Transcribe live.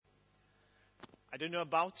I don't know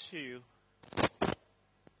about you,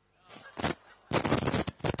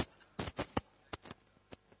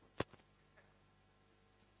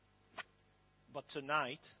 but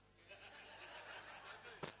tonight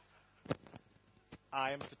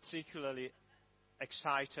I am particularly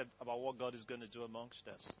excited about what God is going to do amongst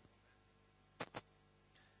us.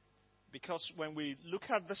 Because when we look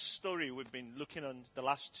at this story we've been looking on the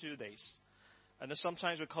last 2 days, and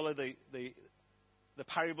sometimes we call it the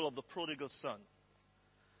parable of the prodigal son.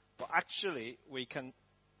 But actually, we can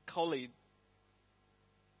call it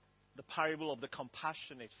the parable of the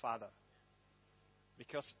compassionate father.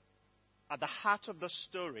 Because at the heart of the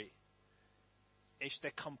story is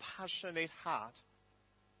the compassionate heart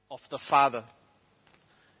of the father.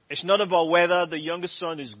 It's not about whether the younger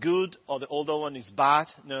son is good or the older one is bad.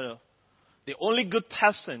 No. The only good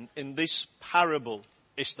person in this parable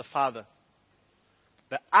is the father.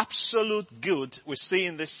 The absolute good we see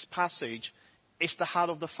in this passage is the heart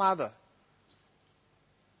of the father.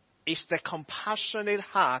 It's the compassionate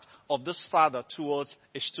heart of this father towards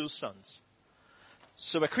his two sons.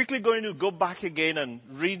 So we're quickly going to go back again and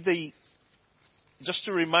read just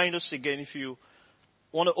to remind us again, if you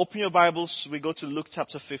want to open your Bibles, we go to Luke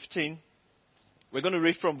chapter 15. We're going to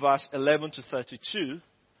read from verse 11 to 32.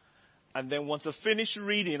 And then once I finish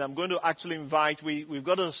reading, I'm going to actually invite, we've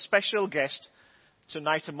got a special guest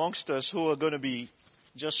tonight amongst us who are going to be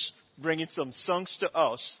just bringing some songs to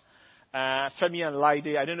us. Femi and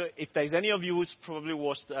Laide. I don't know if there's any of you who's probably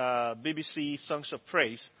watched BBC Songs of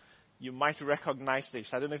Praise. You might recognize this.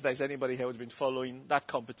 I don't know if there's anybody here who's been following that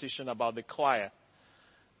competition about the choir.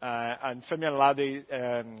 And Femi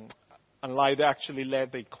and Laide actually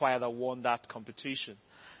led the choir that won that competition.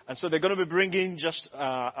 And so they're going to be bringing just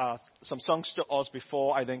some songs to us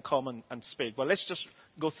before I then come and speak. But let's just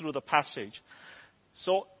go through the passage.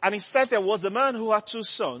 So, and he said there was a man who had two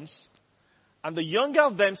sons, and the younger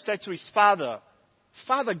of them said to his father,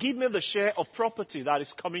 "Father, give me the share of property that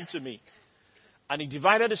is coming to me." And he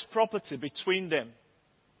divided his property between them.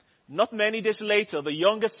 Not many days later, the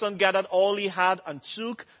youngest son gathered all he had and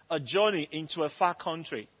took a journey into a far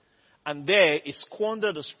country. And there he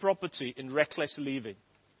squandered his property in reckless living.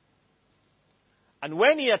 And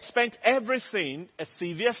when he had spent everything, a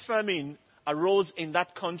severe famine arose in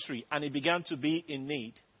that country, and he began to be in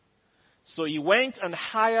need. So he went and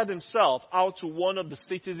hired himself out to one of the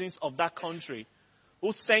citizens of that country,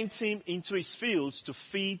 who sent him into his fields to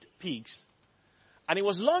feed pigs. And he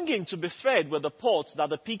was longing to be fed with the pods that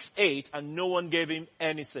the pigs ate, and no one gave him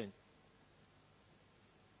anything.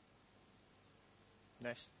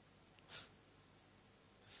 Next.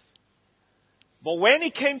 But when he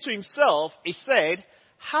came to himself, he said,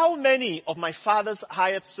 "How many of my father's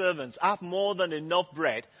hired servants have more than enough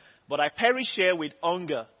bread, but I perish here with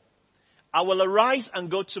hunger? I will arise and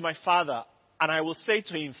go to my father, and I will say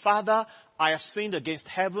to him, 'Father, I have sinned against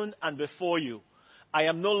heaven and before you. I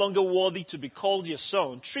am no longer worthy to be called your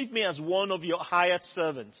son. Treat me as one of your hired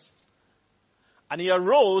servants.' And he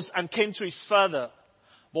arose and came to his father.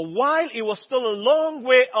 But while he was still a long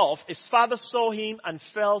way off, his father saw him and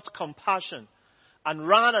felt compassion, and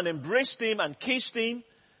ran and embraced him and kissed him.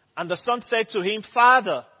 And the son said to him,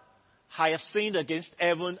 'Father, I have sinned against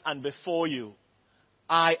heaven and before you.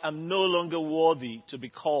 I am no longer worthy to be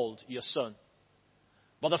called your son.'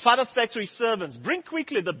 But the father said to his servants, 'Bring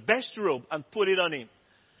quickly the best robe and put it on him,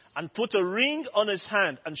 and put a ring on his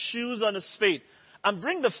hand and shoes on his feet, and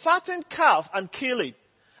bring the fattened calf and kill it,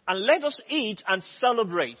 and let us eat and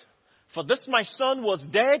celebrate. For this my son was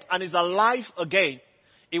dead and is alive again.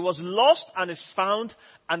 He was lost and is found,'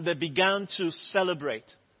 and they began to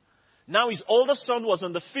celebrate. Now his older son was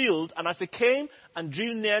in the field, and as he came and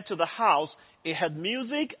drew near to the house, he heard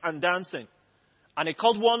music and dancing. And he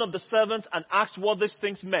called one of the servants and asked what these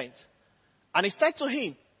things meant. And he said to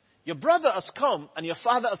him, 'Your brother has come, and your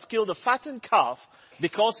father has killed a fattened calf,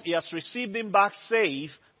 because he has received him back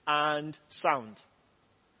safe and sound.'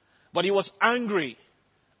 But he was angry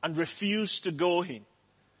and refused to go in.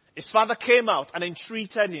 His father came out and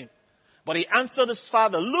entreated him. But he answered his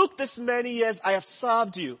father, 'Look, this many years I have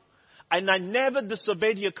served you, and I never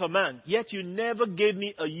disobeyed your command. Yet you never gave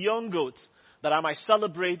me a young goat that I might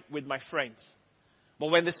celebrate with my friends. But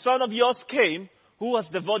when the son of yours came, who has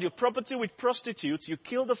devoured your property with prostitutes, you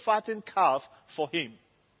killed the fattened calf for him.'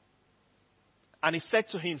 And he said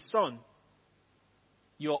to him, 'Son,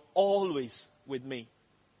 you are always with me,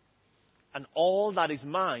 and all that is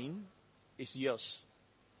mine is yours.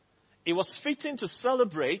 It was fitting to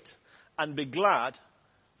celebrate and be glad,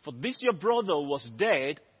 for this your brother was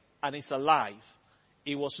dead and is alive.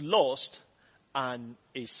 He was lost and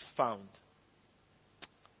is found.'"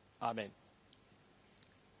 Amen.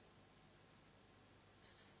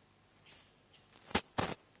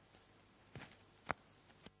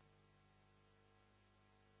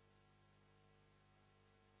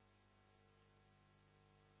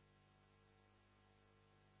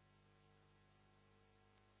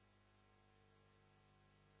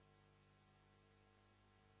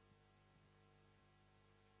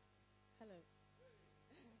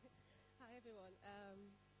 everyone.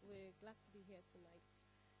 We're glad to be here tonight.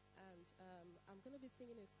 And I'm going to be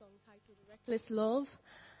singing a song titled Reckless Love.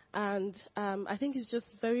 And I think it's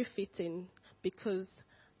just very fitting because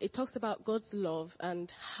it talks about God's love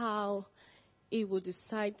and how He would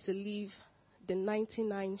decide to leave the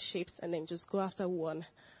 99 sheep and then just go after one,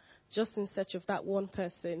 just in search of that one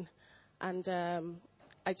person. And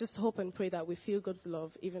I just hope and pray that we feel God's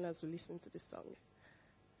love even as we listen to this song.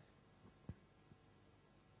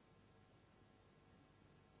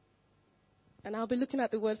 And I'll be looking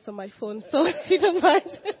at the words on my phone, so if you don't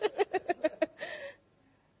mind.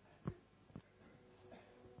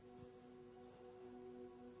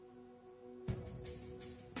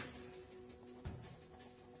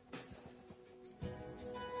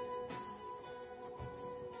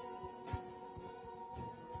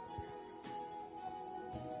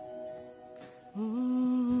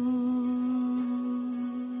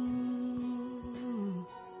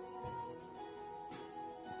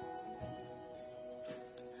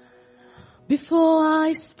 Before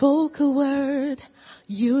I spoke a word,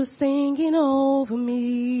 you were singing over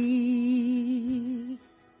me.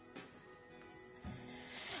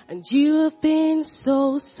 And you have been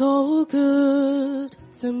so, so good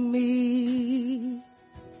to me.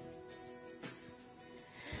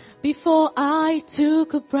 Before I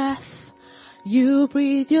took a breath, you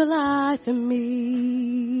breathed your life in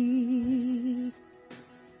me.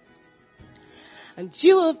 And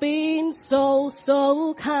you have been so,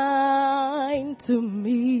 so kind to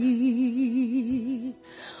me.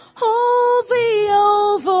 Oh,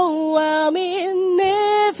 the overwhelming,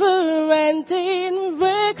 never-ending,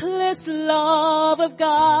 reckless love of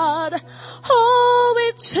God. Oh,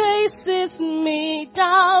 it chases me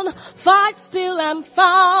down, fights till I'm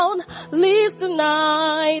found, leaves the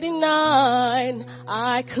 99.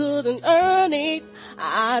 I couldn't earn it,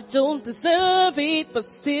 I don't deserve it, but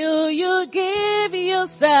still you give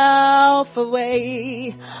yourself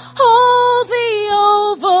away. Oh, the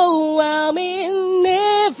overwhelming,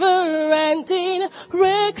 never-ending,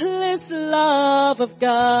 reckless love of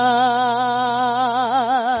God.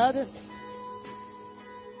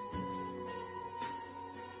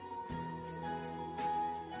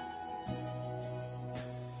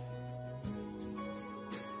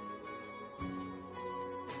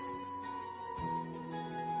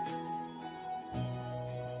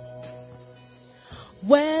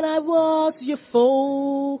 When I was your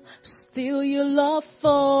foe, still your love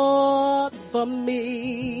fought for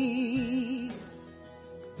me.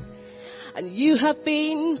 And you have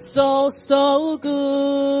been so, so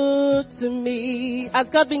good to me. Has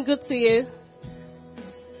God been good to you?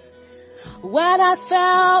 When I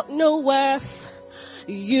felt no worth,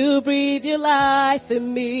 you breathed your life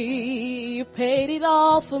in me. You paid it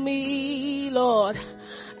all for me, Lord.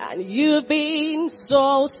 And you've been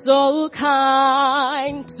so, so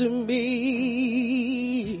kind to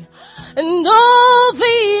me. And all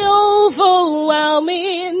the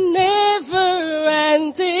overwhelming,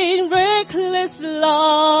 never-ending, reckless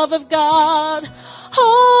love of God.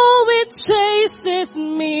 Oh, it chases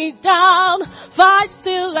me down, fights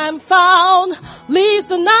till I'm found, leaves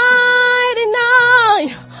the 99.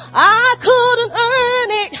 I couldn't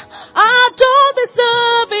earn it, I don't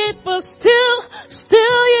deserve it, but still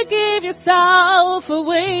you give yourself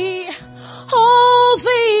away. Oh,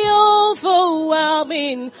 the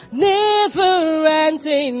overwhelming,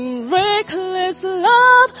 never-ending, reckless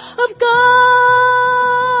love of God.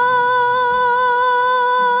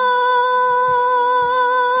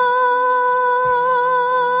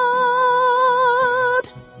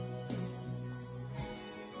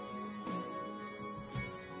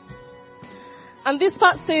 And this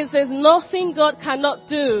part says there's nothing God cannot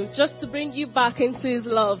do just to bring you back into His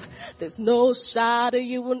love. There's no shadow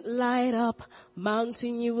you wouldn't light up,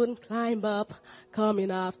 mountain you wouldn't climb up,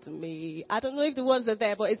 coming after me. I don't know if the words are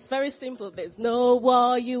there, but it's very simple. There's no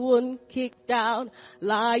wall you wouldn't kick down,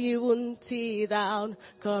 lie you wouldn't tear down,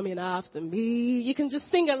 coming after me. You can just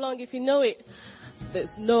sing along if you know it.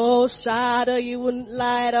 There's no shadow you wouldn't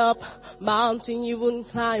light up, mountain you wouldn't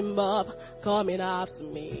climb up, coming after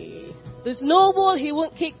me. There's no wall He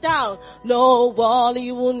won't kick down, no wall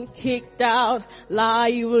He won't kick down,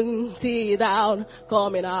 lie He wouldn't tear down,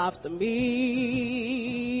 coming after me.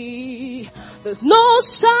 There's no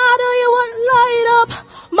shadow you won't light up,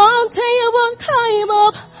 mountain you won't climb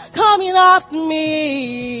up, coming after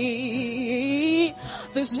me.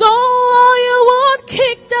 There's no wall you won't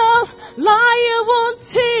kick down, lie you won't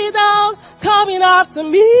tear down, coming after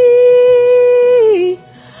me.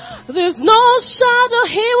 There's no shadow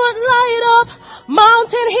He won't light up,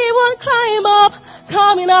 mountain He won't climb up,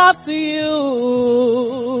 coming after you.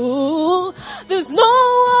 There's no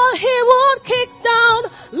one he won't kick down,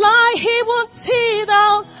 lie he won't tear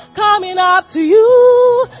down. Coming after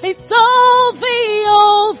you, it's all the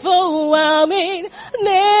overwhelming,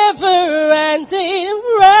 never-ending,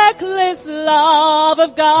 reckless love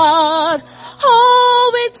of God.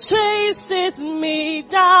 Oh, it chases me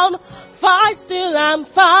down, fight still I'm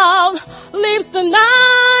found, leaves the 99.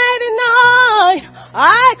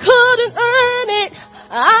 I couldn't earn it,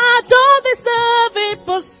 I don't deserve it,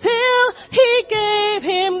 but still he gave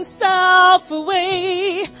himself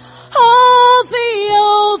away. All the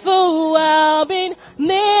overwhelming,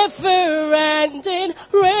 never-ending,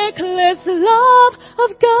 reckless love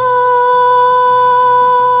of God.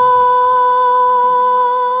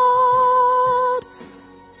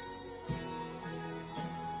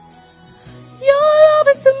 Your love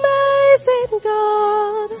is amazing,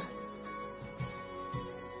 God.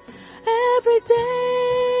 Every day.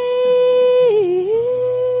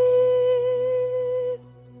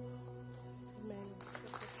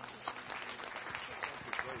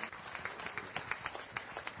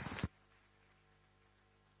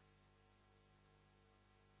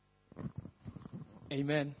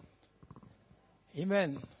 Amen.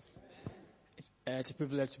 Amen. It's a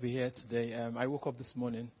privilege to be here today. I woke up this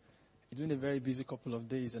morning. It's been a very busy couple of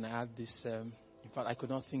days, and I had this. In fact, I could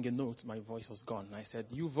not sing a note. My voice was gone. I said,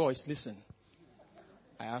 "You voice, listen.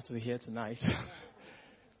 I have to be here tonight."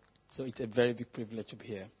 So it's a very big privilege to be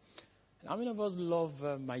here. And how many of us love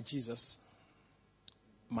my Jesus?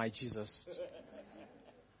 My Jesus.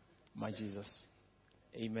 My Jesus.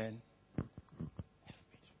 Amen.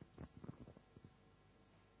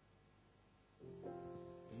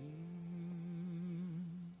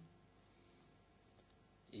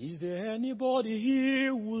 Is there anybody here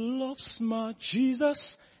who loves my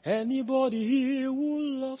Jesus? Anybody here who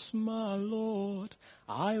loves my Lord?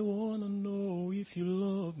 I want to know if you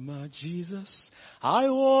love my Jesus. I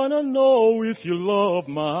want to know if you love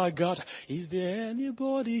my God. Is there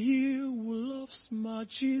anybody here who loves my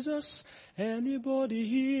Jesus? Anybody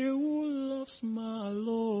here who loves my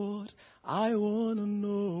Lord? I want to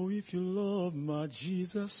know if you love my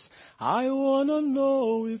Jesus. I want to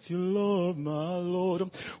know if you love my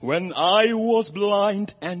Lord. When I was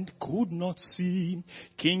blind and could not see,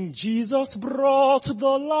 King Jesus brought the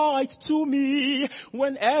light to me.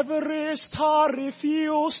 When every star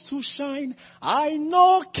refused to shine, I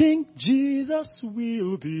know King Jesus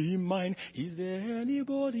will be mine. Is there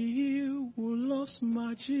anybody here who loves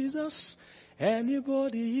my Jesus?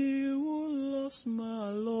 Anybody here who loves my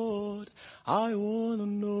Lord? I want to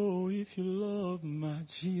know if you love my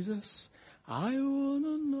Jesus. I want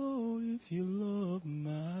to know if you love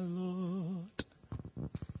my Lord.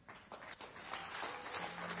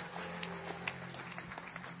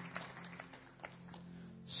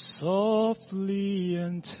 Softly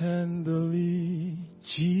and tenderly,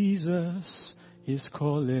 Jesus is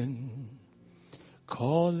calling.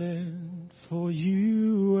 Calling for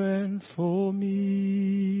you and for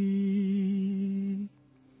me.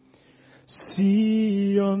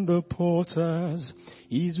 See on the portals,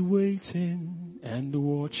 he's waiting and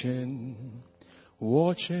watching,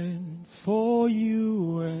 watching for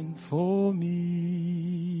you and for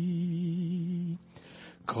me.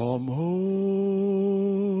 Come home,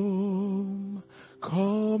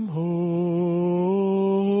 come home.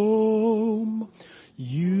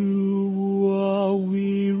 You are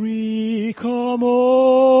weary, come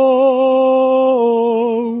home.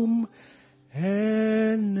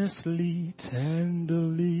 Earnestly,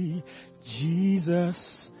 tenderly,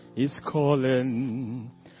 Jesus is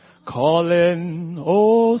calling, calling,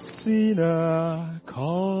 oh sinner,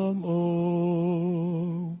 come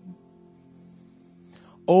home.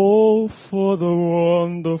 Oh, for the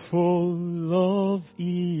wonderful love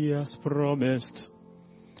he has promised,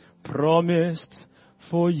 promised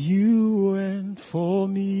for you and for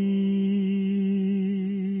me.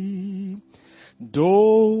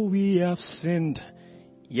 Though we have sinned,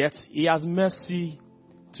 yet he has mercy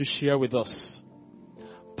to share with us.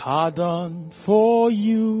 Pardon for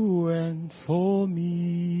you and for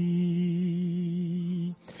me.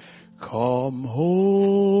 Come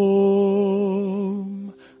home,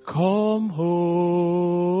 come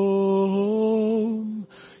home.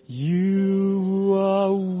 You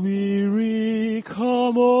are weary,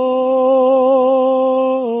 come home.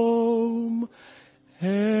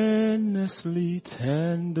 Earnestly,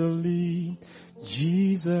 tenderly,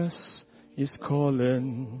 Jesus is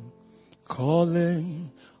calling,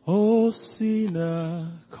 calling, oh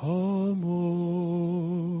sinner, come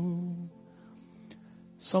home.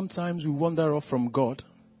 Sometimes we wander off from God,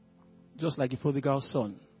 just like the prodigal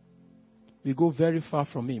son. We go very far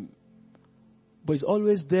from him. But He's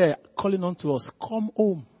always there calling on to us, come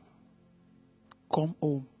home. Come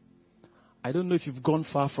home. I don't know if you've gone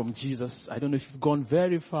far from Jesus. I don't know if you've gone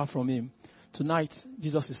very far from Him. Tonight,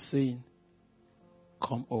 Jesus is saying,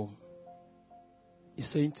 come home. He's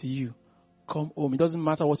saying to you, come home. It doesn't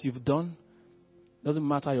matter what you've done. It doesn't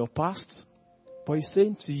matter your past. But He's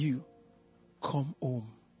saying to you, come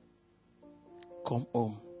home. Come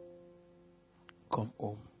home. Come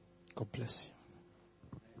home. God bless you.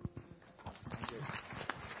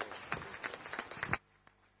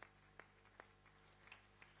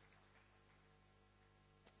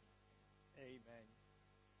 Amen.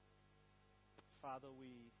 Father, we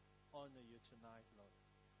honor you tonight, Lord.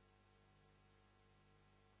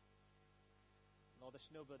 Lord, there's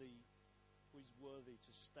nobody who is worthy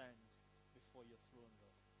to stand before your throne,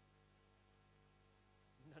 Lord.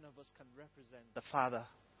 None of us can represent the Father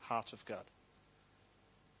heart of God.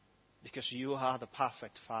 Because you are the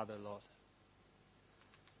perfect Father, Lord.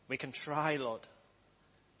 We can try, Lord,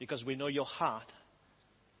 because we know your heart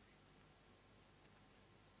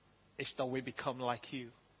is that we become like you.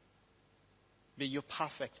 Be you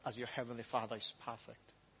perfect as your Heavenly Father is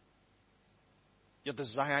perfect. Your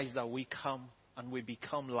desire is that we come and we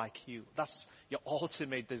become like you. That's your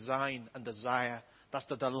ultimate design and desire. That's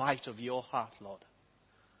the delight of your heart, Lord.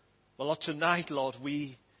 But Lord, tonight, Lord,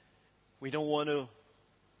 we don't want to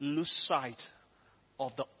lose sight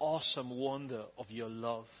of the awesome wonder of your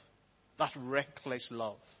love. That reckless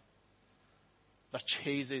love that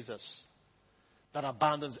chases us, that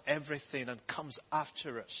abandons everything and comes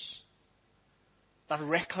after us. That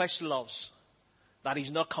reckless love that is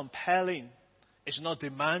not compelling, is not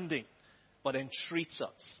demanding, but entreats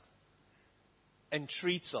us.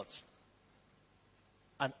 Entreats us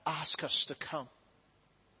and asks us to come.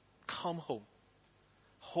 Come home.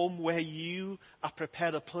 Home where you have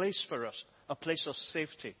prepared a place for us. A place of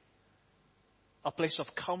safety. A place of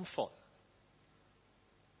comfort.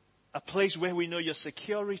 A place where we know your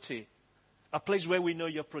security. A place where we know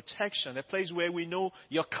your protection. A place where we know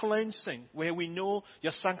your cleansing. Where we know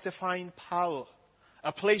your sanctifying power.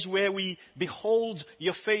 A place where we behold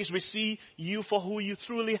your face. We see you for who you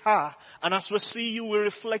truly are. And as we see you, we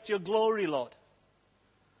reflect your glory, Lord.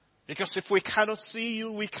 Because if we cannot see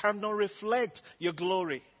you, we cannot reflect your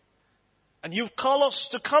glory. And you've called us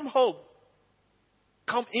to come home.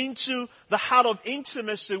 Come into the heart of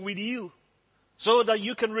intimacy with you. So that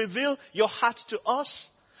you can reveal your heart to us.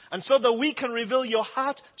 And so that we can reveal your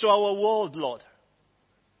heart to our world, Lord.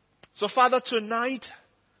 So Father, tonight,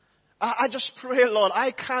 I just pray, Lord,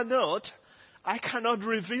 I cannot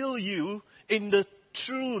reveal you in the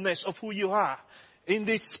trueness of who you are. In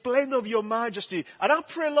the splendor of your majesty. And I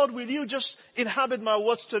pray, Lord, will you just inhabit my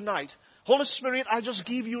words tonight? Holy Spirit, I just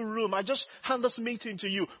give you room. I just hand this meeting to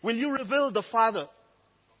you. Will you reveal the Father?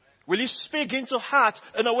 Will you speak into hearts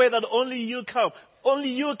in a way that only you can? Only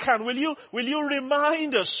you can. Will you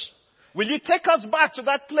remind us? Will you take us back to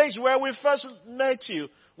that place where we first met you?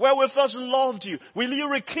 Where we first loved you? Will you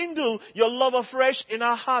rekindle your love afresh in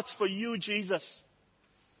our hearts for you, Jesus?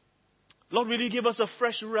 Lord, will you give us a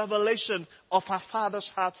fresh revelation of our Father's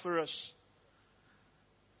heart for us?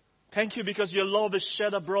 Thank you because your love is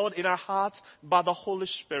shed abroad in our hearts by the Holy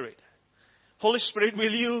Spirit. Holy Spirit,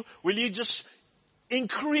 will you just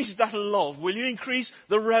increase that love? Will you increase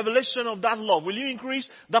the revelation of that love? Will you increase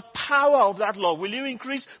the power of that love? Will you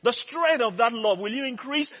increase the strength of that love? Will you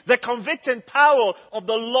increase the convicting power of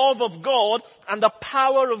the love of God and the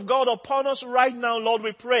power of God upon us right now, Lord,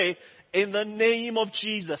 we pray in the name of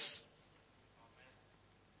Jesus.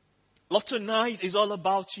 Lord, tonight is all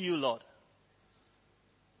about you, Lord.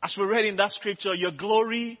 As we read in that scripture, your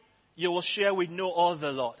glory you will share with no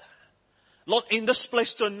other, Lord. Lord, in this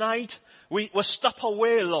place tonight, we will step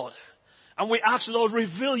away, Lord. And we ask, Lord,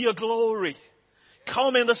 reveal your glory.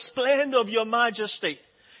 Come in the splendor of your majesty.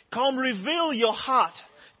 Come reveal your heart.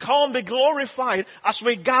 Come be glorified as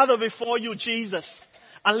we gather before you, Jesus.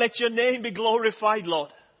 And let your name be glorified, Lord.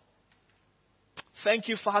 Thank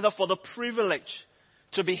you, Father, for the privilege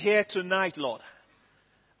to be here tonight, Lord.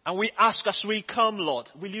 And we ask as we come, Lord,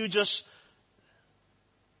 will you just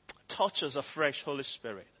touch us afresh, Holy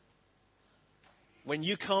Spirit. When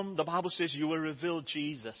you come, the Bible says you will reveal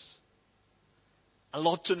Jesus. And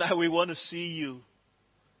Lord, tonight we want to see you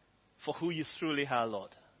for who you truly are,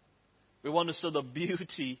 Lord. We want to see the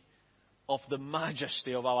beauty of the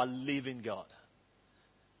majesty of our living God.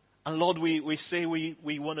 And Lord, we say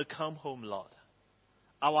we want to come home, Lord.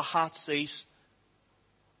 Our heart says,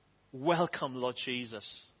 welcome, Lord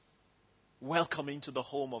Jesus. Welcome into the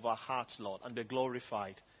home of our hearts, Lord, and be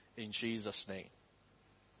glorified in Jesus' name.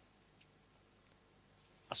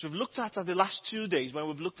 As we've looked at the last 2 days, when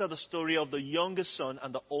we've looked at the story of the younger son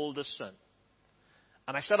and the older son.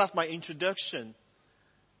 And I said as my introduction,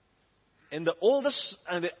 in the oldest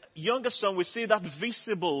and the younger son, we see that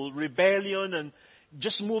visible rebellion and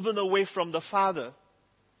just moving away from the father.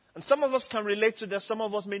 And some of us can relate to that, some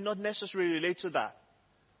of us may not necessarily relate to that.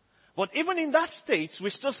 But even in that state, we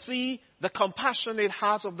still see the compassionate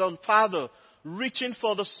heart of the father reaching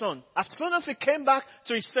for the son. As soon as he came back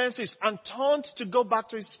to his senses and turned to go back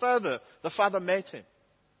to his father, the father met him.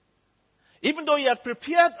 Even though he had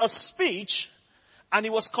prepared a speech and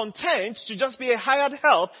he was content to just be a hired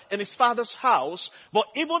help in his father's house, but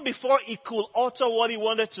even before he could utter what he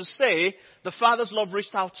wanted to say, the father's love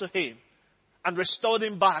reached out to him and restored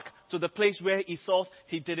him back to the place where he thought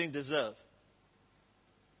he didn't deserve.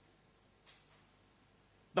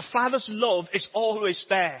 The father's love is always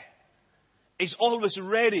there. He's always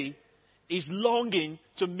ready. He's longing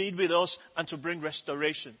to meet with us and to bring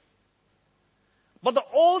restoration. But the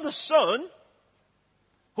older son,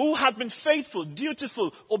 who had been faithful,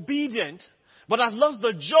 dutiful, obedient, but has lost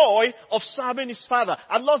the joy of serving his father,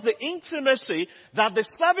 had lost the intimacy that the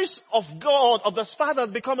service of God, of his father,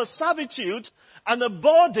 has become a servitude and a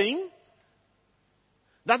burden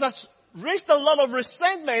that has raised a lot of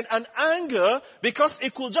resentment and anger because he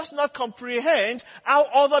could just not comprehend how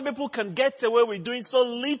other people can get away with doing so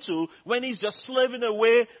little when he's just slaving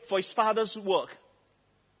away for his father's work.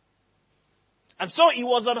 And so he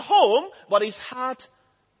was at home, but his heart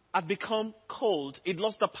had become cold. It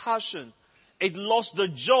lost the passion. It lost the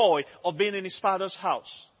joy of being in his father's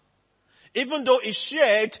house. Even though he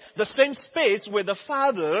shared the same space with the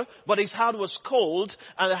father, but his heart was cold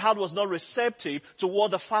and the heart was not receptive to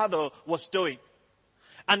what the father was doing.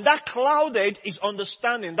 And that clouded his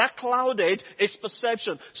understanding. That clouded his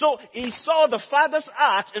perception. So he saw the father's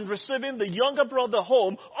heart in receiving the younger brother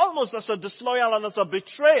home almost as a disloyal and as a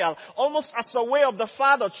betrayal. Almost as a way of the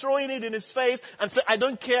father throwing it in his face and saying, I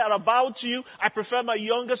don't care about you. I prefer my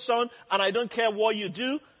younger son and I don't care what you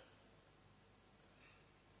do.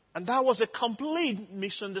 And that was a complete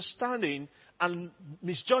misunderstanding and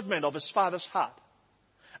misjudgment of his father's heart.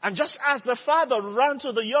 And just as the father ran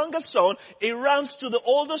to the younger son, he runs to the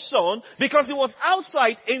older son because he was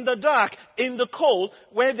outside in the dark, in the cold,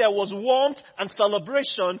 where there was warmth and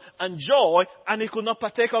celebration and joy, and he could not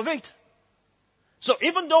partake of it. So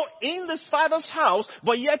even though in this father's house,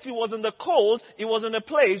 but yet he was in the cold, he was in a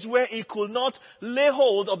place where he could not lay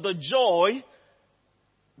hold of the joy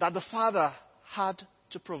that the father had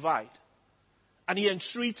to provide. And he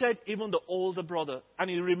entreated even the older brother, and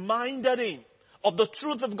he reminded him of the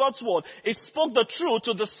truth of God's word. It spoke the truth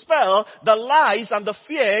to dispel the lies and the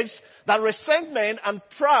fears that resentment and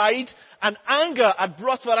pride and anger had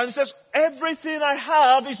brought forth. And he says, everything I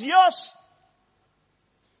have is yours.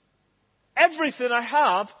 Everything I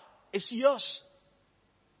have is yours.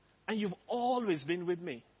 And you've always been with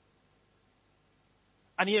me.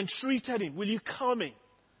 And he entreated him, will you come in?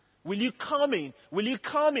 Will you come in? Will you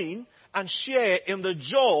come in and share in the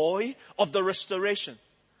joy of the restoration?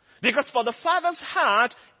 Because for the father's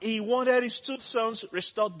heart, he wanted his two sons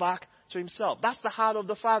restored back to himself. That's the heart of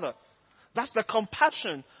the father. That's the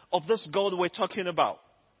compassion of this God we're talking about.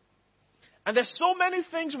 And there's so many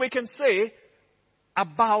things we can say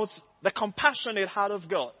about the compassionate heart of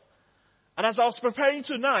God. And as I was preparing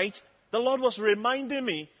tonight, the Lord was reminding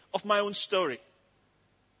me of my own story.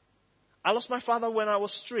 I lost my father when I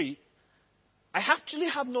was 3. I actually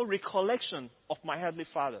have no recollection of my earthly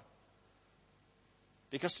father.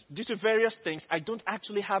 Because due to various things, I don't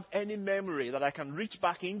actually have any memory that I can reach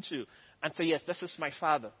back into and say, yes, this is my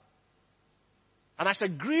father. And as I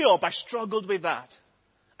grew up, I struggled with that.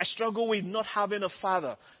 I struggled with not having a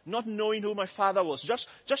father, not knowing who my father was.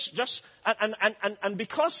 And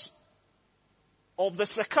because of the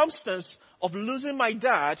circumstance of losing my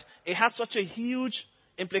dad, it had such a huge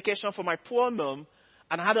implication for my poor mom,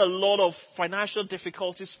 and had a lot of financial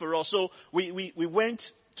difficulties for us. So we went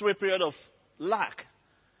through a period of lack.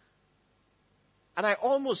 And I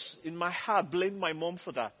almost, in my heart, blamed my mom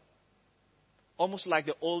for that. Almost like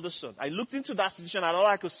the older son. I looked into that situation and all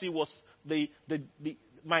I could see was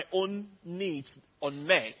my own needs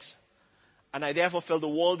unmet. And I therefore felt the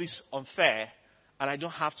world is unfair and I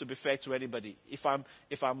don't have to be fair to anybody. If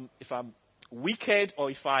I'm wicked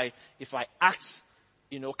or if I act,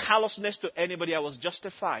 callousness to anybody, I was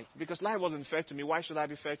justified. Because life wasn't fair to me. Why should I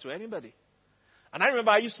be fair to anybody? And I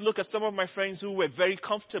remember I used to look at some of my friends who were very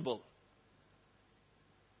comfortable.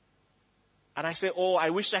 And I say, I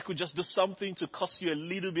wish I could just do something to cause you a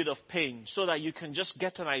little bit of pain so that you can just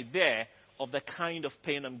get an idea of the kind of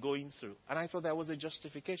pain I'm going through. And I thought there was a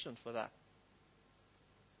justification for that.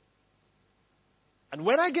 And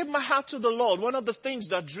when I gave my heart to the Lord, one of the things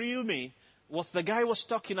that drew me was the guy was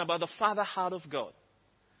talking about the father heart of God.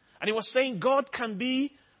 And he was saying God can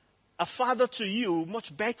be a father to you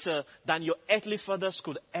much better than your earthly fathers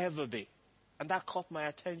could ever be. And that caught my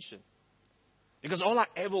attention. Because all I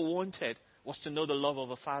ever wanted was to know the love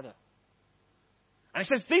of a father. And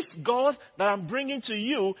he says, this God that I'm bringing to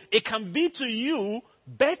you, it can be to you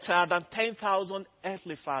better than 10,000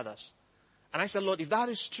 earthly fathers. And I said, Lord, if that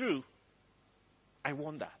is true, I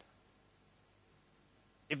want that.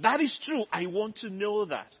 If that is true, I want to know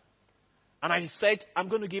that. And I said, I'm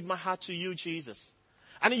going to give my heart to you, Jesus.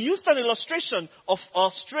 And he used an illustration of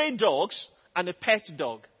stray dogs and a pet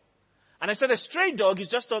dog. And I said, a stray dog is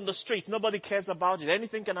just on the street. Nobody cares about it.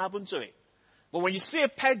 Anything can happen to it. But when you see a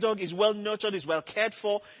pet dog is well nurtured, is well cared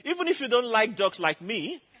for, even if you don't like dogs like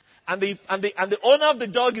me, and the owner of the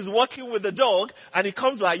dog is working with the dog, and he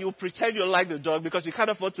comes by, you pretend you like the dog because you can't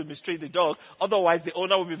afford to mistreat the dog. Otherwise, the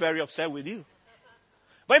owner will be very upset with you.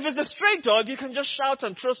 But if it's a stray dog, you can just shout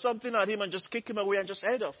and throw something at him and just kick him away and just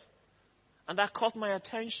head off. And that caught my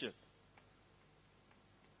attention.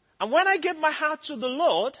 And when I gave my heart to the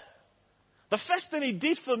Lord, the first thing he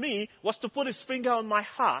did for me was to put his finger on my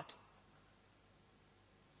heart.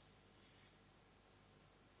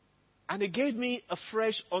 And it gave me a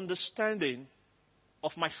fresh understanding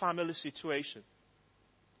of my family situation.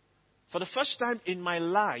 For the first time in my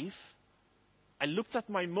life, I looked at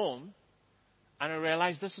my mom and I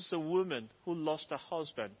realized this is a woman who lost her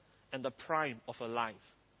husband in the prime of her life,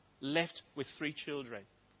 left with 3 children,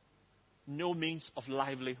 no means of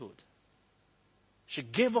livelihood. She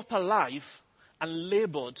gave up her life and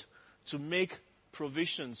labored to make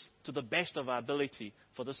provisions to the best of her ability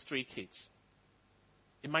for those 3 kids.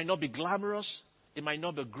 It might not be glamorous, it might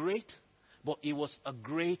not be great, but it was a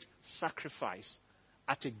great sacrifice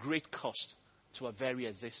at a great cost to her very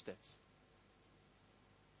existence.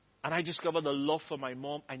 And I discovered the love for my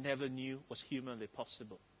mom I never knew was humanly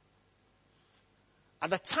possible.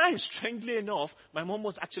 At the time, strangely enough, my mom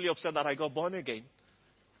was actually upset that I got born again.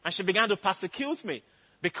 And she began to persecute me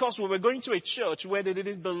because we were going to a church where they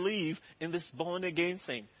didn't believe in this born again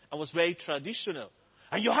thing and was very traditional.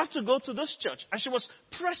 And you have to go to this church. And she was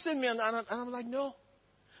pressing me, and I'm like, no.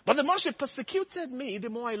 But the more she persecuted me, the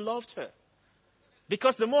more I loved her.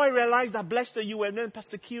 Because the more I realized that blessed are you when men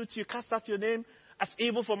persecute you, cast out your name as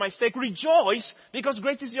evil for my sake. Rejoice, because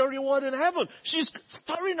great is your reward in heaven. She's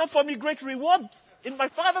storing up for me great reward in my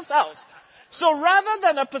Father's house. So rather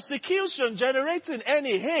than a persecution generating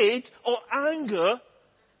any hate or anger,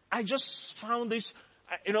 I just found this,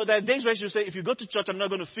 there are days where she would say, if you go to church, I'm not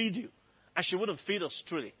going to feed you. And she wouldn't feed us,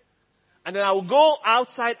 truly. And then I would go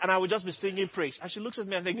outside and I would just be singing praise. And she looks at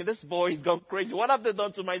me and thinking, this boy has gone crazy. What have they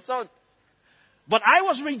done to my son? But I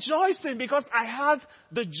was rejoicing because I had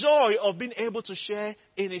the joy of being able to share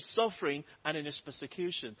in his suffering and in his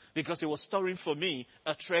persecution. Because he was storing for me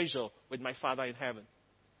a treasure with my Father in heaven.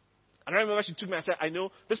 And I remember she took me and said, I know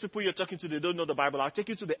these people you're talking to, they don't know the Bible. I'll take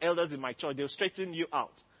you to the elders in my church. They'll straighten you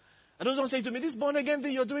out. And those ones say to me, this born again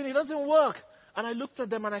thing you're doing, it doesn't work. And I looked at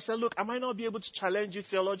them and I said, look, I might not be able to challenge you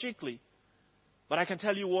theologically, but I can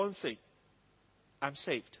tell you one thing. I'm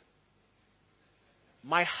saved.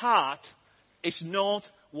 My heart is not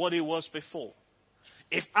what it was before.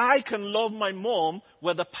 If I can love my mom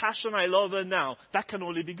with the passion I love her now, that can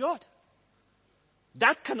only be God.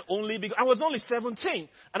 That can only be God. I was only 17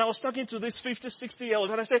 and I was talking to this 50, 60-year-old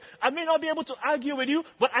and I said, I may not be able to argue with you,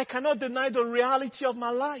 but I cannot deny the reality of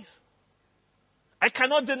my life. I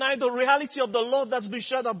cannot deny the reality of the love that's been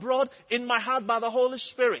shed abroad in my heart by the Holy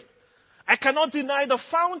Spirit. I cannot deny the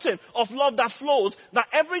fountain of love that flows, that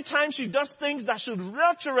every time she does things that should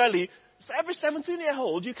naturally, so every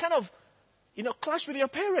 17-year-old, you kind of, clash with your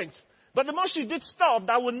parents. But the more she did stuff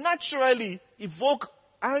that would naturally evoke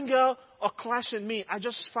anger or clash in me, I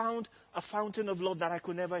just found a fountain of love that I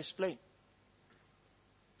could never explain.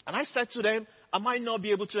 And I said to them, I might not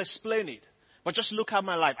be able to explain it. But just look at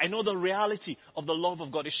my life. I know the reality of the love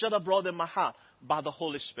of God. It's shed abroad in my heart by the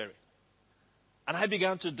Holy Spirit. And I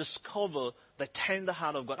began to discover the tender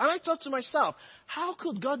heart of God. And I thought to myself, how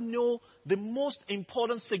could God know the most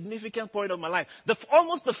important, significant point of my life?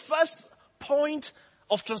 Almost the first point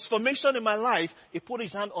of transformation in my life, He put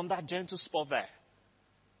His hand on that gentle spot there.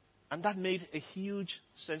 And that made a huge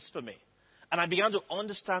sense for me. And I began to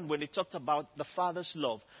understand when He talked about the Father's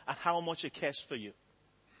love and how much He cares for you.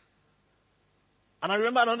 And I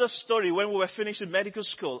remember another story when we were finishing medical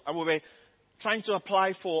school and we were trying to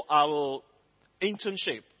apply for our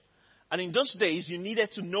internship. And in those days, you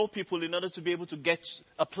needed to know people in order to be able to get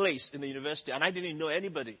a place in the university. And I didn't know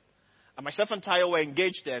anybody. And myself and Tayo were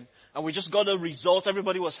engaged then. And we just got the results.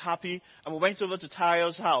 Everybody was happy. And we went over to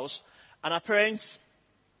Tayo's house. And our parents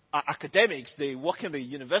are academics. They work in the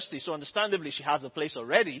university. So understandably, she has a place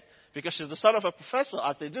already because she's the son of a professor,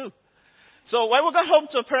 as they do. So when we got home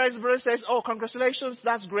to her parents, the brother says, oh, congratulations,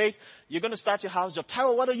 that's great. You're going to start your house job.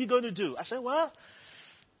 Tayo, what are you going to do? I said, well,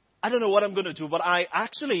 I don't know what I'm going to do, but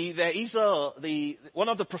there is one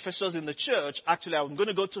of the professors in the church, actually, I'm going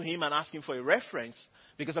to go to him and ask him for a reference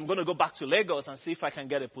because I'm going to go back to Lagos and see if I can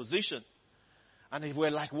get a position. And they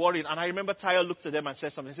were like worried. And I remember Tayo looked at them and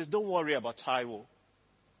said something. He says, don't worry about Taiwo.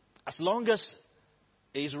 As long as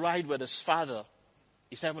he's right with his father,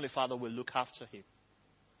 his heavenly father will look after him.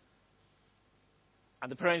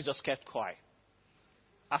 And the parents just kept quiet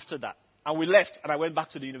after that. And we left and I went back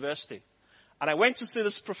to the university. And I went to see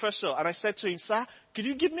this professor and I said to him, sir, could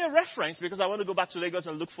you give me a reference because I want to go back to Lagos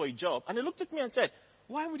and look for a job. And he looked at me and said,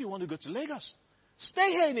 why would you want to go to Lagos?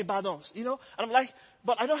 Stay here in Ibadan, And I'm like,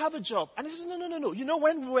 but I don't have a job. And he said, no.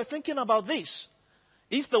 When we were thinking about this,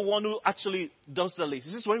 he's the one who actually does the list.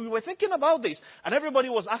 He says, when we were thinking about this and everybody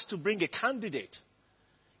was asked to bring a candidate,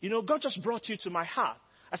 God just brought you to my heart.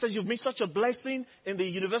 I said, you've been such a blessing in the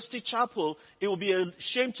university chapel. It would be a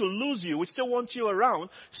shame to lose you. We still want you around.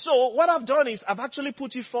 So what I've done is I've actually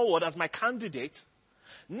put you forward as my candidate.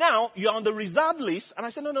 Now you're on the reserve list. And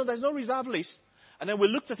I said, no, there's no reserve list. And then we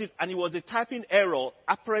looked at it and it was a typing error.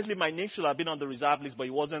 Apparently my name should have been on the reserve list, but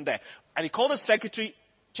it wasn't there. And he called the secretary,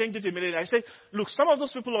 changed it immediately. I said, look, some of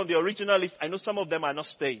those people on the original list, I know some of them are not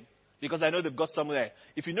staying. Because I know they've got somewhere.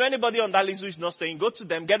 If you know anybody on that list who is not staying, go to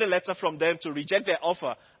them, get a letter from them to reject their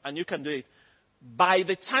offer, and you can do it. By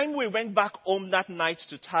the time we went back home that night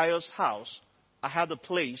to Tayo's house, I had a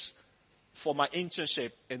place for my internship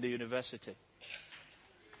in the university.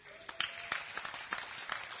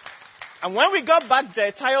 And when we got back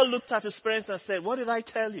there, Tayo looked at his parents and said, what did I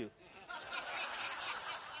tell you?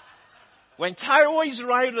 When Tayo is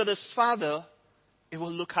right with his father, he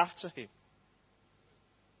will look after him.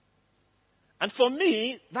 And for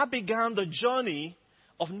me, that began the journey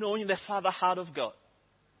of knowing the Father heart of God.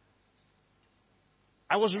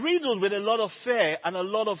 I was riddled with a lot of fear and a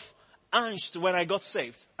lot of angst when I got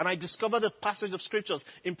saved. And I discovered a passage of scriptures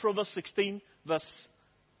in Proverbs 16, verse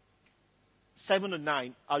 7 and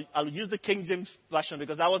 9. I'll use the King James Version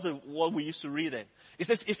because that was what we used to read in. It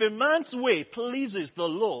says, if a man's way pleases the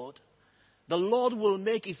Lord will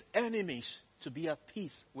make his enemies to be at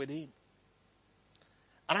peace with him.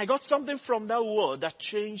 And I got something from that word that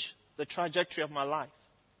changed the trajectory of my life.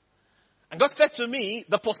 And God said to me,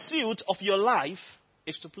 the pursuit of your life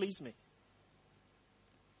is to please me.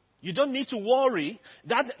 You don't need to worry.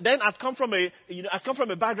 Then I've come from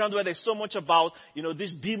a background where there's so much about,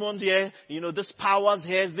 these demons here, these powers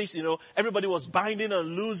here, everybody was binding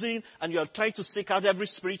and losing, and you're trying to seek out every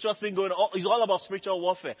spiritual thing going on. It's all about spiritual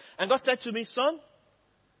warfare. And God said to me, son,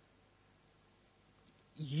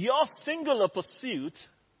 your singular pursuit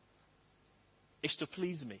is to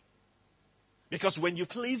please me. Because when you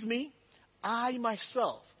please me, I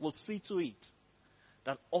myself will see to it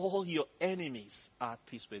that all your enemies are at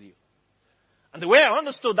peace with you. And the way I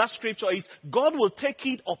understood that scripture is God will take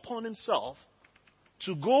it upon himself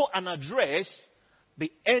to go and address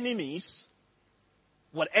the enemies,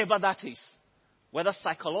 whatever that is. Whether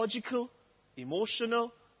psychological,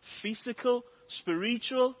 emotional, physical,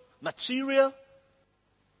 spiritual, material.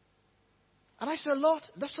 And I said, Lord,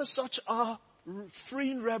 this is such a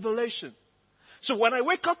freeing revelation. So when I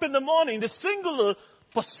wake up in the morning, the singular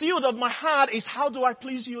pursuit of my heart is, how do I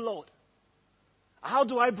please you, Lord? How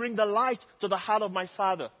do I bring the light to the heart of my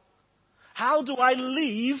Father? How do I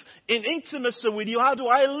live in intimacy with you? How do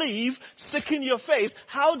I live seeking your face?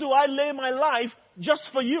 How do I lay my life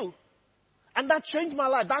just for you? And that changed my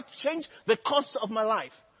life. That changed the course of my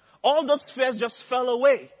life. All those fears just fell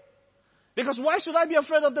away. Because why should I be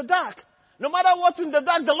afraid of the dark? No matter what's in the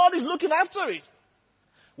dark, the Lord is looking after it.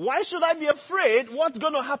 Why should I be afraid what's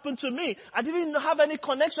going to happen to me? I didn't have any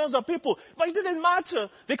connections or people. But it didn't matter.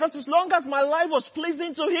 Because as long as my life was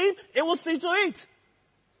pleasing to Him, He will see to it.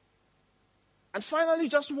 And finally,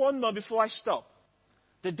 just one more before I stop.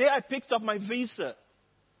 The day I picked up my visa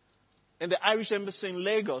in the Irish Embassy in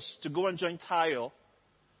Lagos to go and join Tayo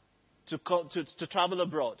to travel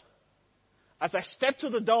abroad. As I stepped to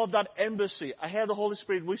the door of that embassy, I heard the Holy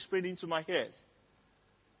Spirit whispering into my ears.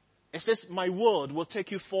 It says, my word will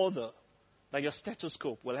take you further than your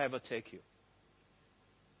stethoscope will ever take you.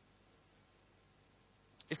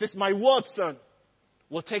 It says, my word, son,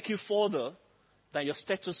 will take you further than your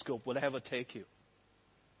stethoscope will ever take you.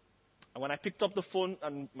 And when I picked up the phone,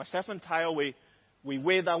 and myself and Tayo, we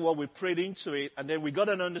weighed that word, we prayed into it, and then we got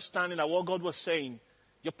an understanding of what God was saying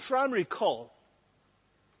Your primary call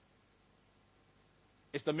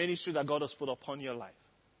is the ministry that God has put upon your life.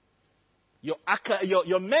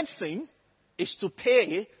 Your medicine is to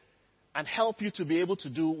pay and help you to be able to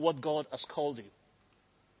do what God has called you.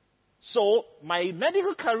 So my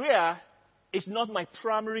medical career is not my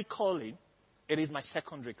primary calling. It is my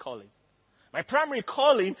secondary calling. My primary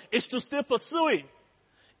calling is to still pursuing.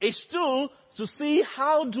 It's still to see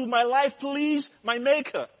how do my life please my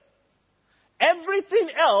Maker. Everything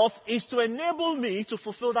else is to enable me to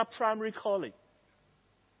fulfill that primary calling.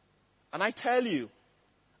 And I tell you,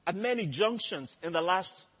 at many junctions in the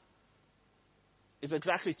last, it's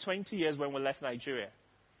exactly 20 years when we left Nigeria.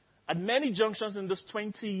 At many junctions in those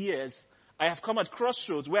 20 years, I have come at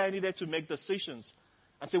crossroads where I needed to make decisions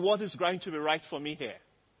and say, what is going to be right for me here?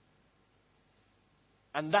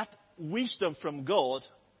 And that wisdom from God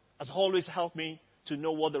has always helped me to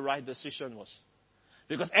know what the right decision was.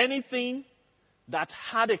 Because anything that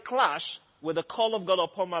had a clash with the call of God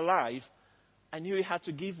upon my life, I knew it had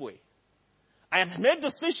to give way. I have made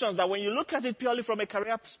decisions that when you look at it purely from a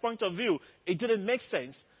career point of view, it didn't make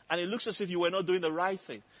sense. And it looks as if you were not doing the right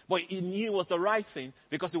thing. But you knew it was the right thing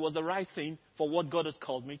because it was the right thing for what God had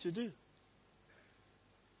called me to do.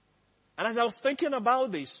 And as I was thinking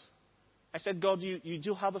about this, I said, God, you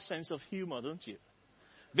do have a sense of humor, don't you?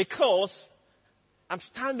 Because I'm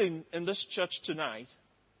standing in this church tonight,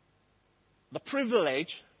 the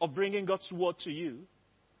privilege of bringing God's word to you.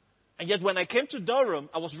 And yet when I came to Durham,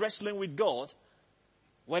 I was wrestling with God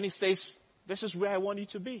when he says, this is where I want you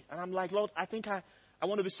to be. And I'm like, Lord, I think I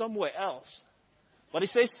want to be somewhere else. But he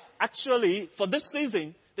says, actually, for this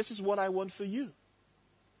season, this is what I want for you.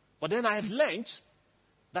 But then I have learned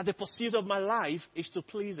that the pursuit of my life is to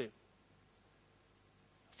please him.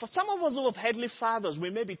 For some of us who have heavenly fathers, we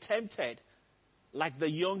may be tempted, like the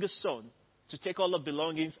youngest son, to take all the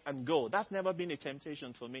belongings and go. That's never been a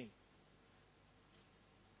temptation for me.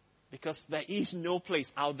 Because there is no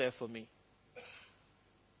place out there for me.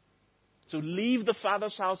 To leave the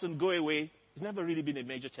father's house and go away has never really been a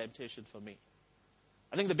major temptation for me.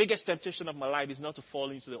 I think the biggest temptation of my life is not to fall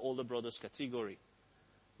into the older brothers category,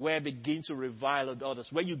 where I begin to revile others,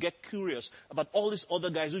 where you get curious about all these other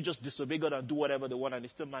guys who just disobey God and do whatever they want and they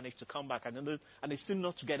still manage to come back and they still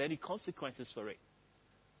not to get any consequences for it.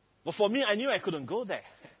 But for me, I knew I couldn't go there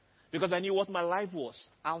because I knew what my life was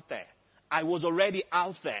out there. I was already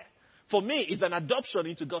out there. For me, it's an adoption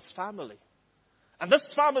into God's family. And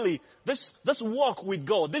this family, this walk with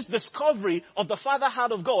God, this discovery of the Father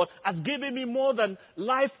heart of God has given me more than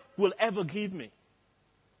life will ever give me.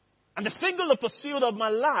 And the singular pursuit of my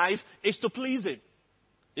life is to please him.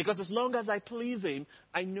 Because as long as I please him,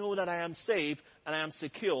 I know that I am safe and I am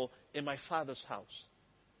secure in my Father's house.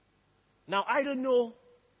 Now, I don't know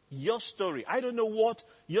your story. I don't know what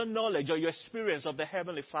your knowledge or your experience of the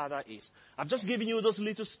Heavenly Father is. I'm just giving you those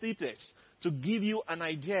little snippets to give you an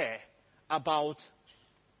idea about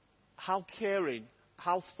how caring,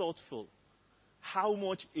 how thoughtful, how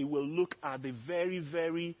much it will look at the very,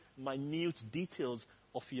 very minute details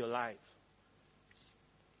of your life.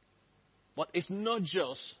 But it's not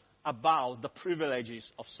just about the privileges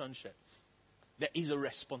of sonship. There is a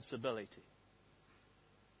responsibility.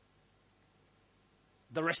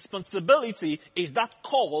 The responsibility is that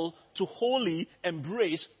call to wholly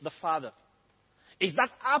embrace the Father. It's that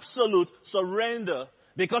absolute surrender,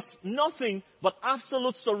 because nothing but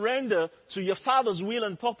absolute surrender to your Father's will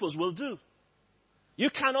and purpose will do. You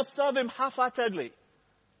cannot serve him half-heartedly.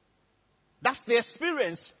 That's the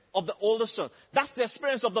experience of the older son. That's the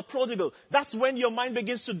experience of the prodigal. That's when your mind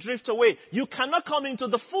begins to drift away. You cannot come into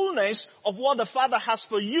the fullness of what the Father has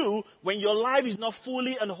for you when your life is not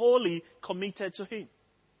fully and wholly committed to him.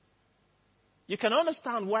 You can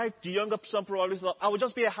understand why the younger son probably thought, I will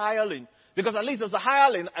just be a hireling. Because at least as a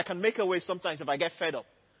hireling, I can make a way sometimes if I get fed up.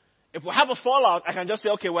 If we have a fallout, I can just say,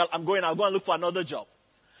 okay, well, I'll go and look for another job.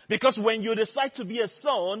 Because when you decide to be a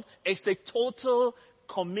son, it's a total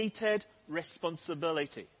committed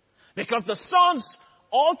responsibility. Because the son's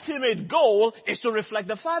ultimate goal is to reflect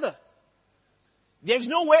the Father. There's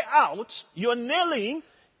no way out. You're nailing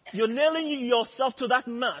yourself to that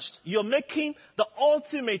mast. You're making the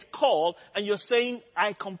ultimate call and you're saying,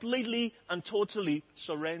 I completely and totally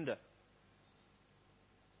surrender.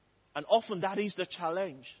 And often that is the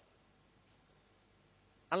challenge.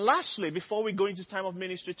 And lastly, before we go into time of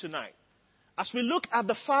ministry tonight, as we look at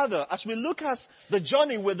the Father, as we look at the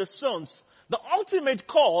journey with the sons, the ultimate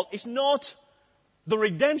call is not the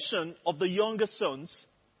redemption of the younger sons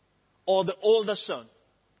or the older son.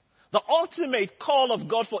 The ultimate call of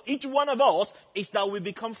God for each one of us is that we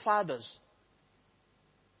become fathers.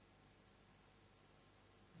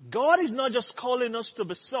 God is not just calling us to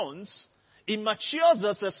be sons. He matures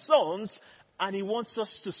us as sons, and He wants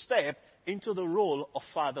us to step into the role of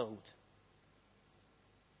fatherhood.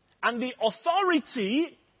 And the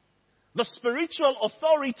authority, the spiritual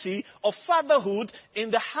authority of fatherhood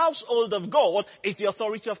in the household of God is the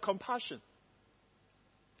authority of compassion.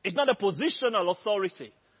 It's not a positional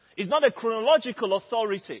authority. It's not a chronological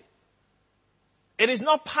authority. It is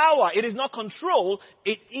not power. It is not control.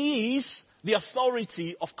 It is the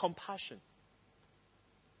authority of compassion.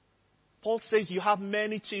 Paul says you have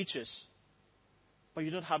many teachers, but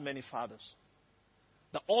you don't have many fathers.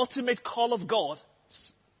 The ultimate call of God,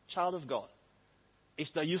 child of God,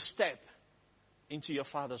 is that you step into your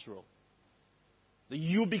father's role. That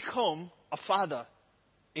you become a father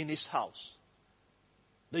in His house.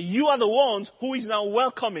 That you are the ones who is now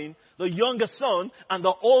welcoming the younger son and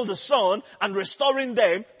the older son and restoring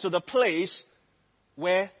them to the place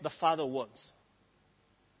where the Father wants.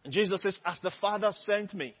 And Jesus says, as the Father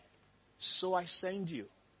sent me, so I send you.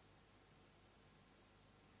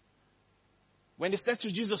 When they said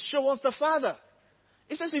to Jesus, show us the Father,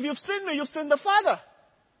 He says, if you've seen me, you've seen the Father.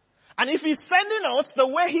 And if He's sending us the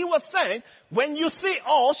way He was sent, when you see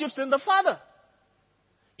us, you've seen the Father.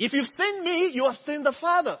 If you've seen me, you have seen the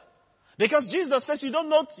Father. Because Jesus says you don't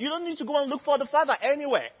need to go and look for the Father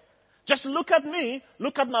anywhere. Just look at me,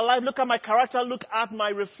 look at my life, look at my character, look at my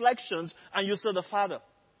reflections, and you see the Father.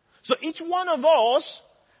 So each one of us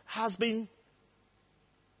has been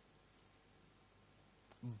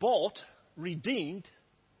bought, redeemed,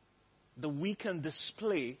 that we can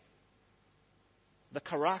display the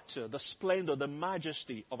character, the splendor, the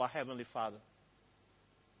majesty of our Heavenly Father.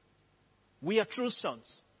 We are true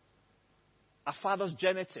sons. Our Father's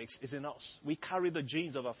genetics is in us. We carry the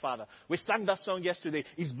genes of our Father. We sang that song yesterday.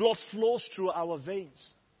 His blood flows through our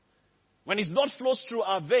veins. When His blood flows through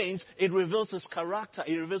our veins, it reveals His character.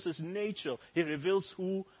 It reveals His nature. It reveals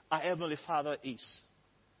who our Heavenly Father is.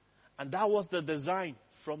 And that was the design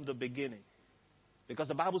from the beginning. Because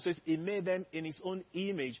the Bible says He made them in His own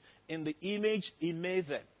image. In the image He made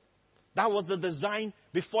them. That was the design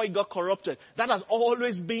before it got corrupted. That has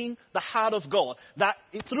always been the heart of God. That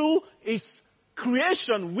through His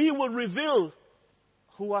creation, we will reveal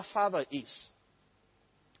who our Father is.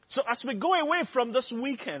 So as we go away from this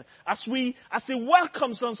weekend, as He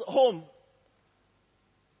welcomes us home,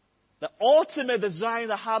 the ultimate desire in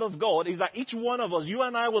the heart of God is that each one of us, you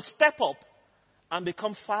and I, will step up and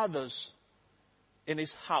become fathers in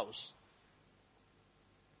His house.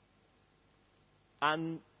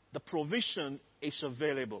 And the provision is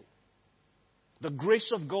available. The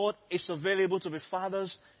grace of God is available to be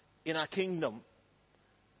fathers in our kingdom.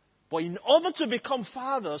 But in order to become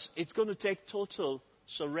fathers, it's going to take total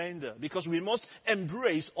surrender. Because we must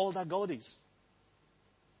embrace all that God is.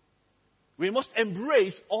 We must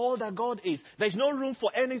embrace all that God is. There's no room for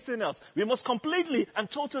anything else. We must completely and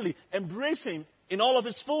totally embrace Him in all of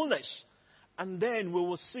His fullness. And then we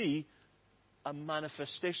will see a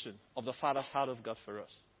manifestation of the Father's heart of God for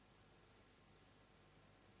us.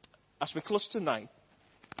 As we close tonight,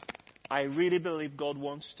 I really believe God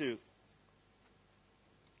wants to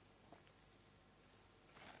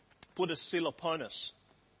put a seal upon us.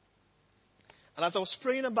 And as I was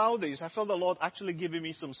praying about this, I felt the Lord actually giving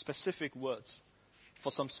me some specific words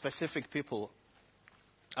for some specific people.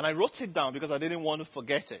 And I wrote it down because I didn't want to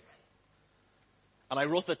forget it. And I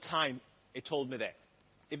wrote the time He told me that.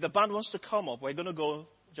 If the band wants to come up, we're going to go,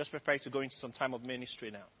 just prepare to go into some time of ministry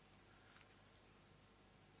now.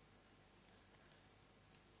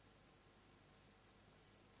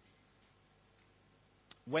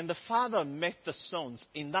 When the Father met the sons,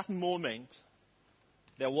 in that moment,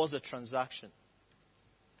 there was a transaction.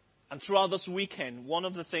 And throughout this weekend, one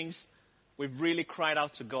of the things we've really cried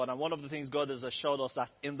out to God, and one of the things God has assured us that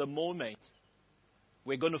in the moment,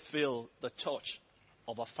 we're going to feel the touch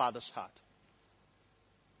of our Father's heart.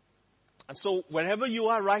 And so, wherever you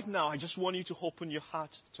are right now, I just want you to open your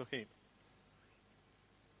heart to Him.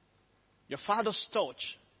 Your Father's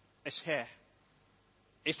touch is here.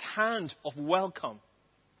 His hand of welcome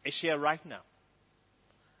is here right now.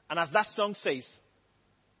 And as that song says,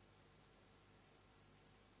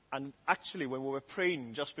 and actually when we were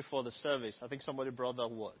praying just before the service, I think somebody brought that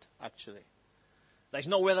word, actually. It's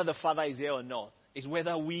not whether the Father is here or not. It's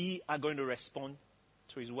whether we are going to respond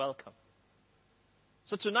to His welcome.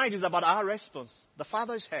 So tonight is about our response. The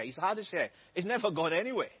Father is here. His heart is here. It's never gone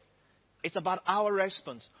anywhere. It's about our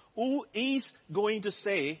response. Who is going to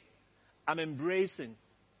say, I'm embracing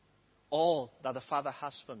all that the Father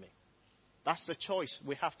has for me? That's the choice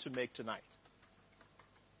we have to make tonight.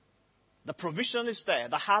 The provision is there.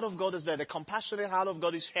 The heart of God is there. The compassionate heart of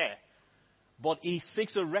God is here. But he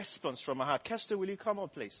seeks a response from our heart. Kester, will you come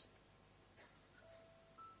up, please?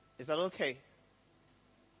 Is that okay?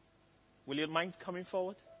 Will you mind coming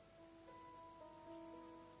forward?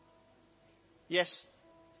 Yes.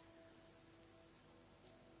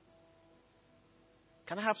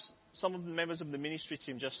 Can I have some of the members of the ministry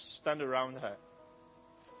team just stand around her?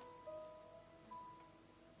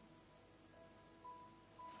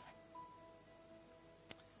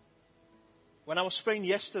 When I was praying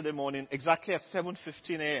yesterday morning, exactly at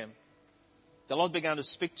 7:15 a.m., the Lord began to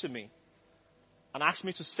speak to me and asked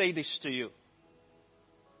me to say this to you.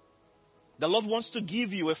 The Lord wants to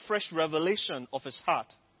give you a fresh revelation of His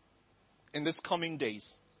heart in these coming days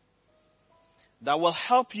that will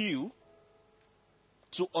help you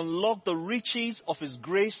to unlock the riches of His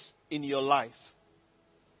grace in your life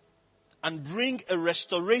and bring a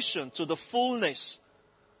restoration to the fullness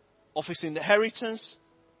of His inheritance,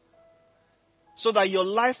 so that your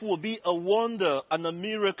life will be a wonder and a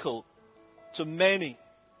miracle to many.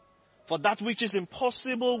 For that which is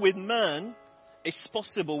impossible with man is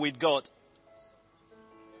possible with God.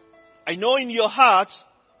 I know in your heart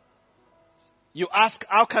you ask,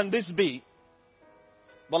 how can this be?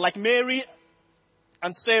 But like Mary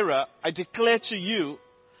and Sarah, I declare to you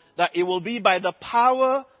that it will be by the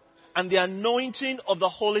power and the anointing of the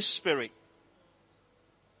Holy Spirit.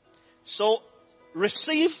 So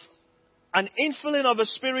receive an infilling of the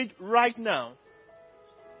Spirit right now.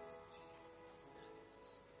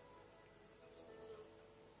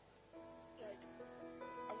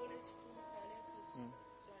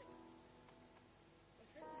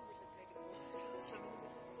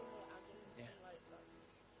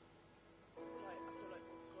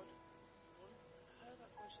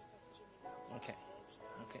 Okay.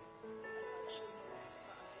 Okay.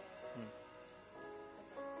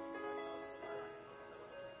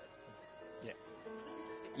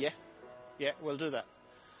 Yeah, we'll do that.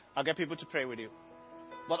 I'll get people to pray with you.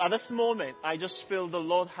 But at this moment, I just feel the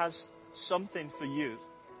Lord has something for you,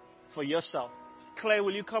 for yourself. Claire,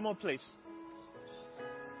 will you come up, please?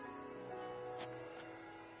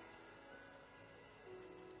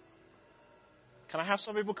 Can I have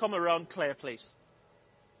some people come around Claire, please?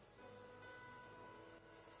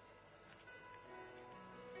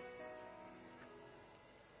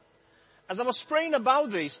 As I was praying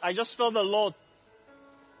about this, I just felt the Lord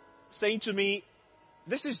saying to me,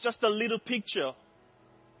 this is just a little picture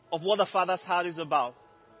of what the Father's heart is about.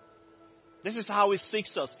 This is how He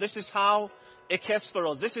seeks us. This is how He cares for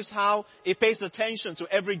us. This is how He pays attention to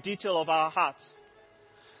every detail of our hearts.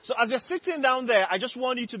 So as you're sitting down there, I just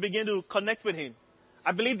want you to begin to connect with Him.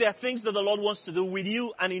 I believe there are things that the Lord wants to do with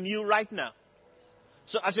you and in you right now.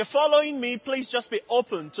 So as you're following me, please just be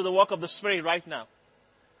open to the work of the Spirit right now.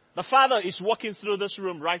 The Father is walking through this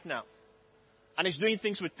room right now. And He's doing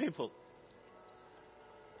things with people.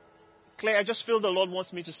 Claire, I just feel the Lord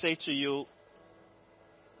wants me to say to you,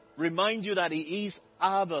 remind you that He is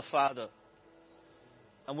Abba Father.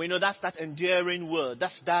 And we know that's that endearing word.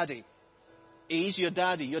 That's Daddy. He is your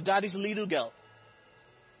daddy. Your daddy's little girl.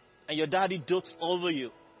 And your daddy dotes over you.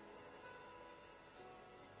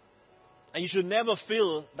 And you should never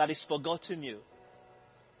feel that He's forgotten you.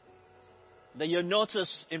 That you're not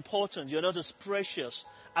as important, you're not as precious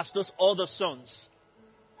as those other sons.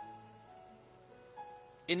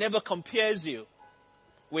 He never compares you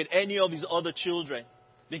with any of His other children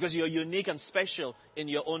because you're unique and special in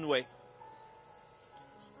your own way.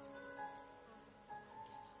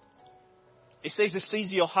 He says He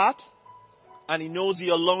sees your heart and He knows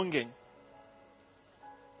your longing.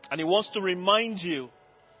 And He wants to remind you,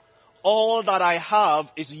 all that I have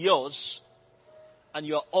is yours and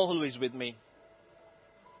you're always with me.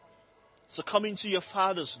 So come into your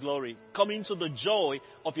Father's glory. Come into the joy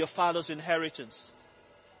of your Father's inheritance.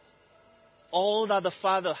 All that the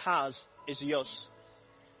Father has is yours.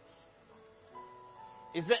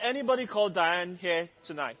 Is there anybody called Diane here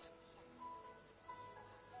tonight?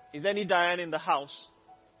 Is there any Diane in the house?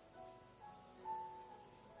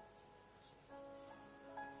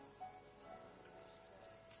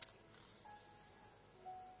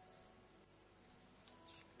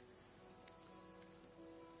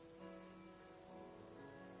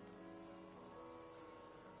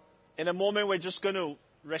 In a moment, we're just going to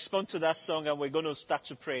respond to that song and we're going to start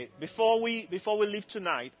to pray. Before we leave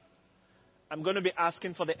tonight, I'm going to be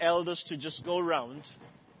asking for the elders to just go around.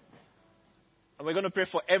 And we're going to pray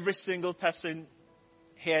for every single person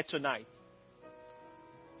here tonight.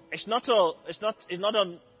 It's not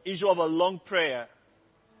an issue of a long prayer.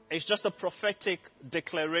 It's just a prophetic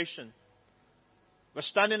declaration. We're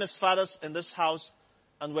standing as fathers in this house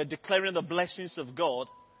and we're declaring the blessings of God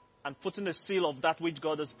and putting the seal of that which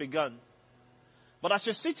God has begun But as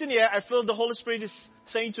you're sitting here, I feel the Holy Spirit is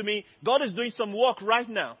saying to me, God is doing some work right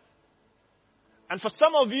now. And for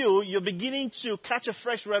some of you, you're beginning to catch a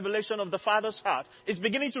fresh revelation of the Father's heart. It's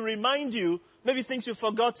beginning to remind you maybe things you've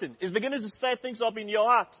forgotten. It's beginning to stir things up in your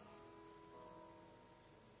heart.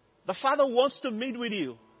 The Father wants to meet with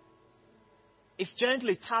you. It's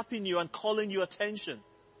gently tapping you and calling your attention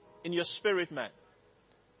in your spirit, man.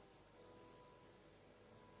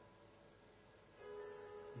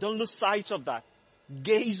 Don't lose sight of that.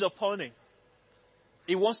 Gaze upon Him.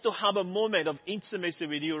 He wants to have a moment of intimacy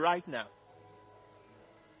with you right now.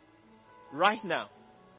 Right now.